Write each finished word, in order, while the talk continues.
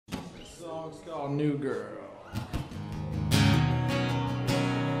song's called New Girl.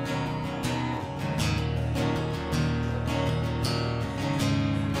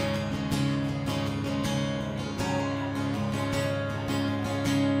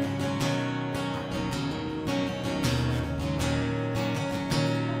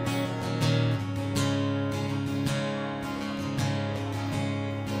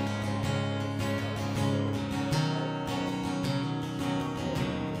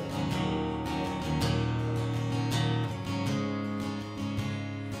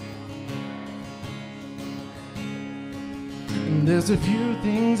 There's a few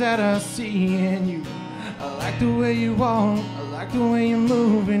things that I see in you. I like the way you walk, I like the way you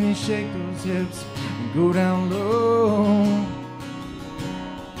move, and you shake those hips and go down low.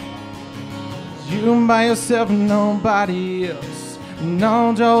 You by yourself and nobody else, and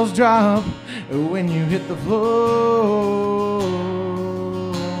all jaws drop when you hit the floor.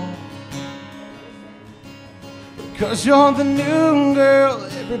 'Cause you're the new girl,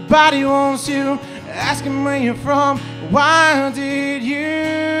 everybody wants you, asking where you're from, why did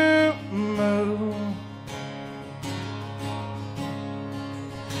you move?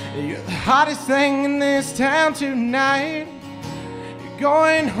 You're the hottest thing in this town tonight. You're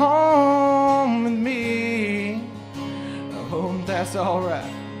going home with me. I hope that's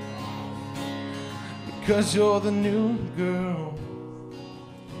alright, because you're the new girl.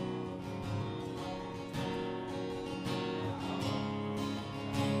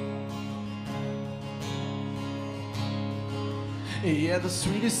 Yeah, the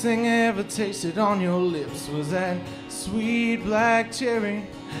sweetest thing I ever tasted on your lips was that sweet black cherry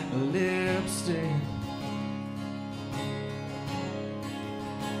lipstick.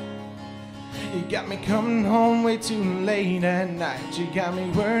 You got me coming home way too late at night. You got me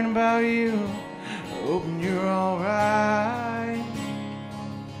worrying about you, hoping you're alright.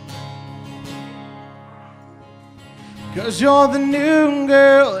 'Cause you're the new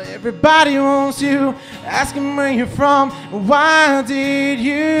girl, everybody wants you, asking where you're from, why did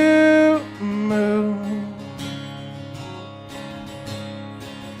you move?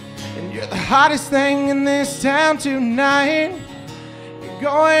 And you're the hottest thing in this town tonight. You're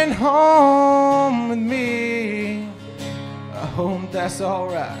going home with me. I hope that's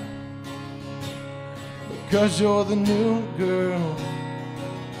alright, because you're the new girl.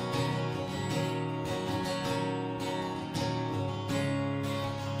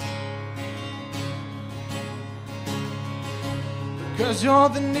 Because you're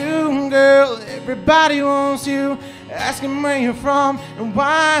the new girl, everybody wants you, asking where you're from, and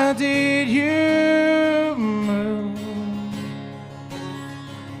why did you move?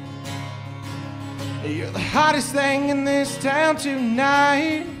 You're the hottest thing in this town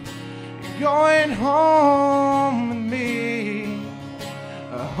tonight. You're going home with me.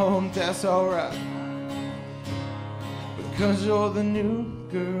 I hope that's alright, because you're the new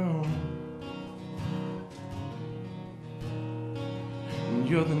girl.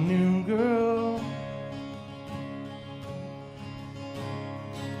 You're the new girl.